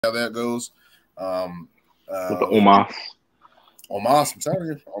how that goes. With the Omos. Omos, I'm telling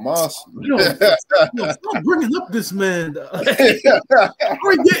you, Omos. Stop bringing up this man. I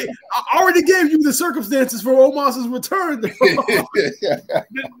already gave you the circumstances for Omos's return.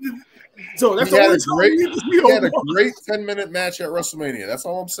 So that's he had a great 10-minute match at WrestleMania. That's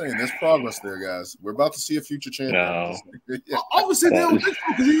all I'm saying. There's progress there, guys. We're about to see a future champion. No. Obviously, they don't think so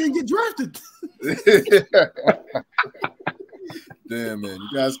because he didn't get drafted. Damn, man.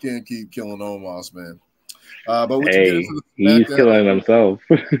 You guys can't keep killing Omos, man. But we can get into he's killing himself.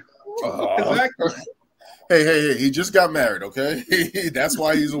 Hey, he just got married, okay? That's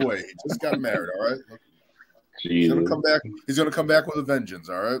why he's away. He just got married, all right? He's gonna come back. He's gonna come back with a vengeance,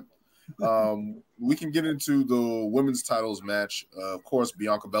 all right? We can get into the women's titles match. Of course,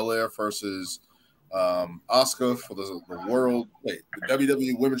 Bianca Bel Air versus Asuka for the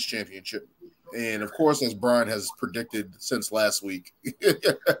WWE Women's Championship. And of course, as Brian has predicted since last week,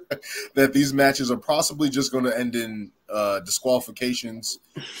 that these matches are possibly just going to end in disqualifications,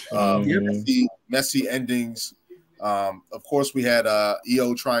 messy endings. Of course, we had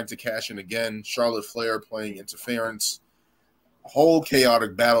EO trying to cash in again, Charlotte Flair playing interference, a whole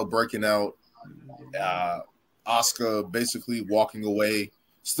chaotic battle breaking out, Asuka basically walking away,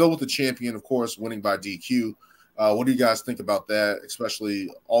 still with the champion, of course, winning by DQ. What do you guys think about that, especially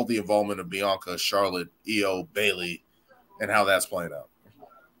all the involvement of Bianca, Charlotte, EO, Bayley, and how that's playing out?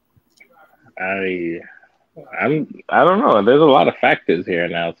 I don't know. There's a lot of factors here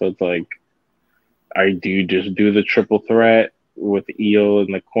now, so it's like, do you just do the triple threat with EO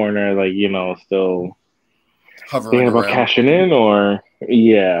in the corner, like, still hovering thinking about around, cashing in, or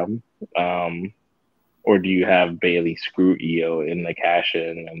or do you have Bayley screw EO in the cash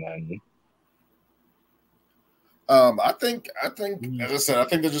in and then? I think, as I said, I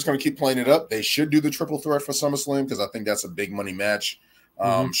think they're just going to keep playing it up. They should do the triple threat for SummerSlam because I think that's a big money match.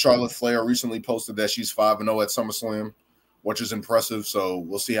 Charlotte Flair recently posted that she's 5-0 at SummerSlam, which is impressive. So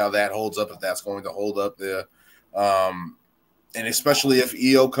we'll see how that holds up, if that's going to hold up there. And especially if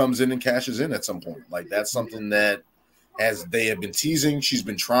EO comes in and cashes in at some point. Like, that's something that, as they have been teasing, she's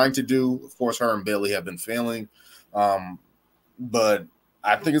been trying to do. Of course, her and Bayley have been failing. But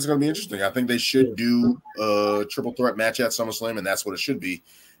I think it's going to be interesting. I think they should do a triple threat match at SummerSlam, and that's what it should be.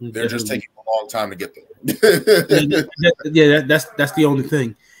 They're just taking a long time to get there. Yeah, that's the only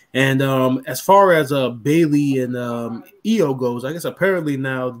thing. And as far as Bayley and EO goes, I guess apparently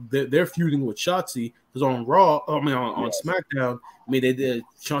now they're feuding with Shotzi, because on Raw, on SmackDown, they did.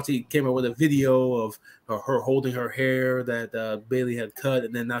 Shotzi came out with a video of her holding her hair that Bayley had cut,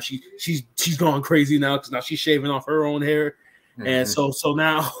 and then now she's gone crazy now because now she's shaving off her own hair. And so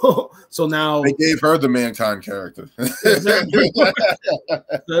now they gave her the Mankind character.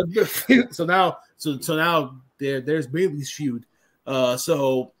 so now there's Bayley's feud.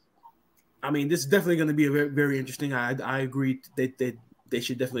 So I mean, this is definitely going to be a very, very interesting. I agree that they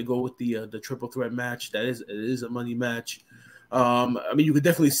should definitely go with the triple threat match. It is a money match. I mean, you could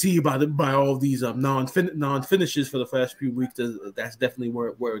definitely see by all of these non finishes for the last few weeks that's definitely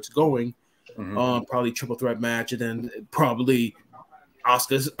where it's going. Probably triple threat match, and then probably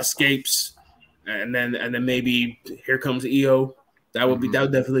Asuka escapes, and then maybe here comes EO. That would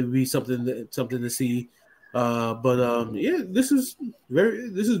definitely be something to see. This is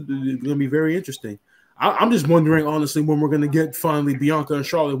going to be very interesting. I'm just wondering, honestly, when we're going to get finally Bianca and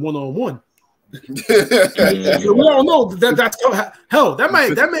Charlotte 1-on-1. We all know that's hell. That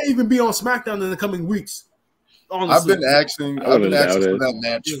may even be on SmackDown in the coming weeks. Honestly. I've been asking for that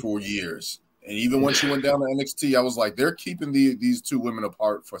match for years. And even when she went down to NXT, I was like, they're keeping these two women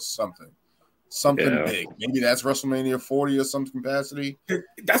apart for something big. Maybe that's WrestleMania 40 or some capacity.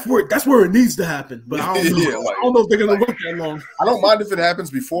 That's where it needs to happen. But I don't know. I don't know if they're going to look that long. I don't mind if it happens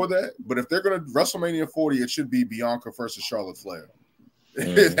before that, but if they're going to WrestleMania 40, it should be Bianca versus Charlotte Flair.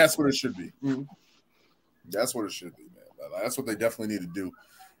 That's what it should be. That's what it should be, man. That's what they definitely need to do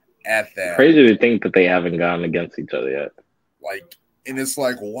at that. Crazy to think that they haven't gone against each other yet. And it's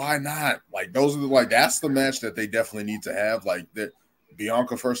like, why not? Like, that's the match that they definitely need to have. Like, the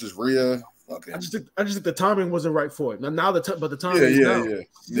Bianca versus Rhea. Okay. I just think the timing wasn't right for it. Now the timing is now.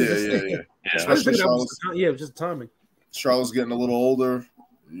 Yeah. Especially it was just timing. Charlotte's getting a little older,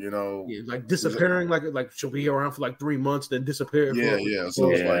 like disappearing, like she'll be around for like 3 months, then disappear. So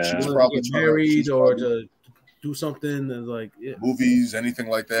it's like she's probably married or to do something and movies, anything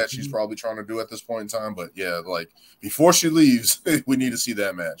like that. She's probably trying to do at this point in time. But like before she leaves, we need to see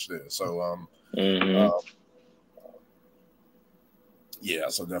that match there. So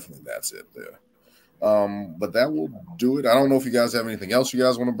so definitely that's it there. But that will do it. I don't know if you guys have anything else you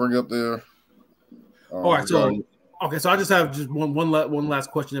guys want to bring up there. All right, so Okay, so I just have one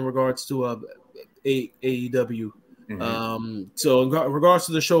last question in regards to AEW. So in regards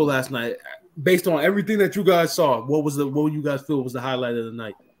to the show last night, based on everything that you guys saw, what you guys feel was the highlight of the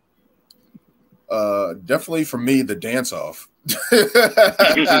night? Definitely for me, the dance off.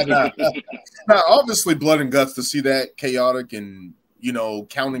 Now, obviously, blood and guts to see that chaotic and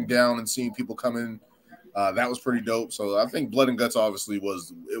counting down and seeing people come in. That was pretty dope. So I think Blood and Guts obviously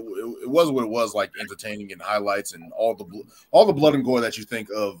was what it was, like entertaining and highlights and all the blood and gore that you think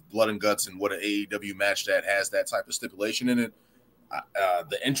of Blood and Guts and what an AEW match that has that type of stipulation in it.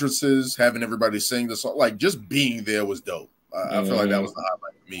 The entrances, having everybody sing the song, like just being there was dope. I feel like that was the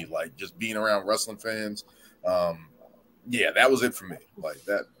highlight for me, like just being around wrestling fans. Yeah, that was it for me. Like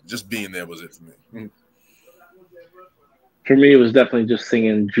that, just being there was it for me. For me, it was definitely just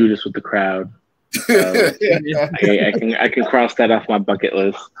singing Judas with the crowd. I can cross that off my bucket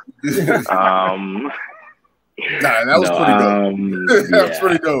list. That was pretty dope. That was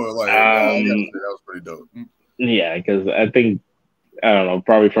pretty dope. Like, that was pretty dope. Yeah, because I think, I don't know,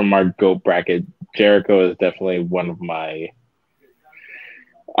 probably from our GOAT bracket, Jericho is definitely one of my.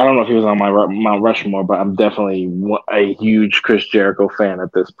 I don't know if he was on my Mount Rushmore, but I'm definitely a huge Chris Jericho fan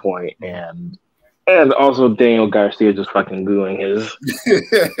at this point, and also Daniel Garcia just fucking gooing his.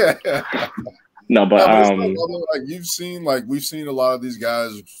 No, but like we've seen a lot of these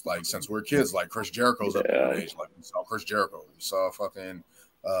guys like since we're kids. Like Chris Jericho's up in age. Like we saw Chris Jericho, we saw fucking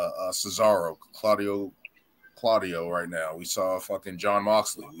Cesaro, Claudio right now. We saw fucking John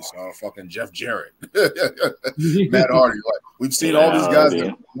Moxley. We saw fucking Jeff Jarrett, Matt Hardy. Like we've seen all these guys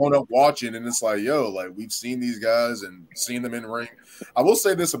that grown up watching, and it's like, yo, like we've seen these guys and seen them in ring. I will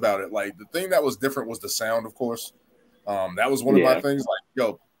say this about it: like the thing that was different was the sound, of course. That was one of my things. Like,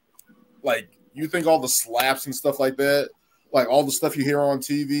 yo, like. You think all the slaps and stuff like that, like all the stuff you hear on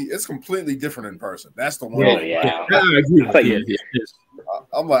TV, it's completely different in person. That's the one.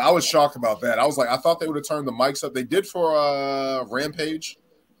 I'm like, I was shocked about that. I was like, I thought they would have turned the mics up. They did for Rampage.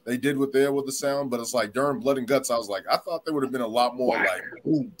 They did with the sound, but it's like during Blood and Guts, I was like, I thought there would have been a lot more like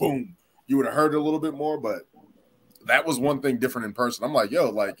boom, boom. You would have heard it a little bit more, but that was one thing different in person. I'm like, yo,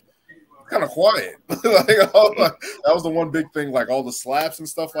 like, kind of quiet. That was the one big thing, like all the slaps and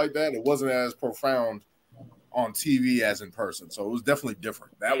stuff like that. It wasn't as profound on TV as in person, so it was definitely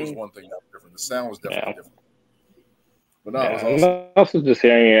different. That was one thing that was different. The sound was definitely different. But no, it was awesome. Also just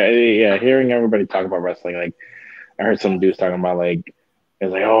hearing everybody talk about wrestling. Like I heard some dudes talking about like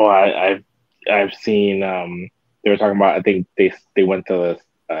it's like, oh, I've seen they were talking about, I think they went to this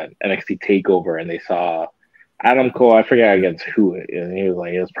NXT takeover and they saw Adam Cole, I forget against who, and he was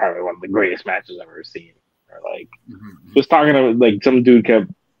like, it was probably one of the greatest matches I've ever seen. Or like, just talking to like some dude kept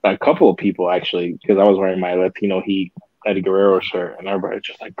a couple of people actually, because I was wearing my Latino Heat Eddie Guerrero shirt, and everybody was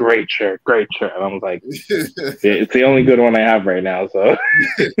just like, great shirt, and I was like, it's the only good one I have right now. So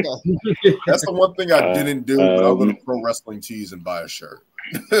that's the one thing I didn't do, but I'll go to Pro Wrestling Tees and buy a shirt.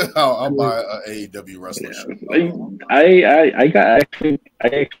 I'll buy an AEW wrestling shirt.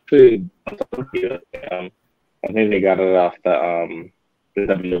 I think they got it off the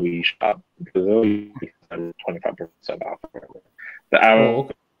WWE shop because it was 25% off. But I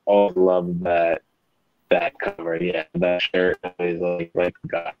always love that cover. Yeah, that shirt is like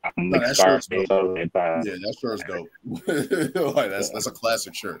that shirt's dope. Yeah, that shirt's dope. Like that's a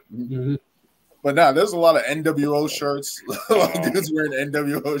classic shirt. Mm-hmm. But there's a lot of NWO shirts. Like dudes wearing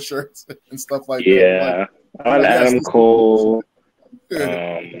NWO shirts and stuff like that. Yeah, like, Adam Cole.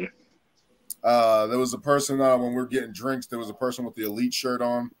 There was a person when we were getting drinks. There was a person with the Elite shirt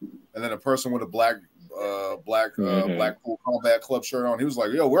on, and then a person with a Blackpool Combat Club shirt on. He was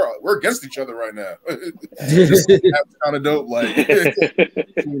like, "Yo, we're against each other right now." That was kind of dope. Like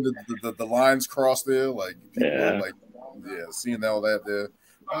the lines crossed there. Like people were like, seeing all that there.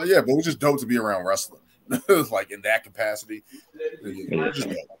 But it was just dope to be around wrestling, like in that capacity. Just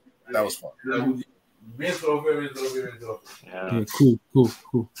dope. That was fun. Yeah, cool.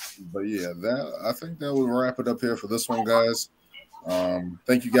 But I think that will wrap it up here for this one, guys.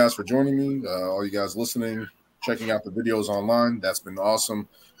 Thank you guys for joining me. All you guys listening, checking out the videos online. That's been awesome.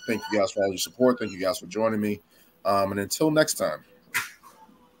 Thank you guys for all your support. Thank you guys for joining me. And until next time.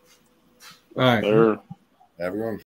 All right. Everyone.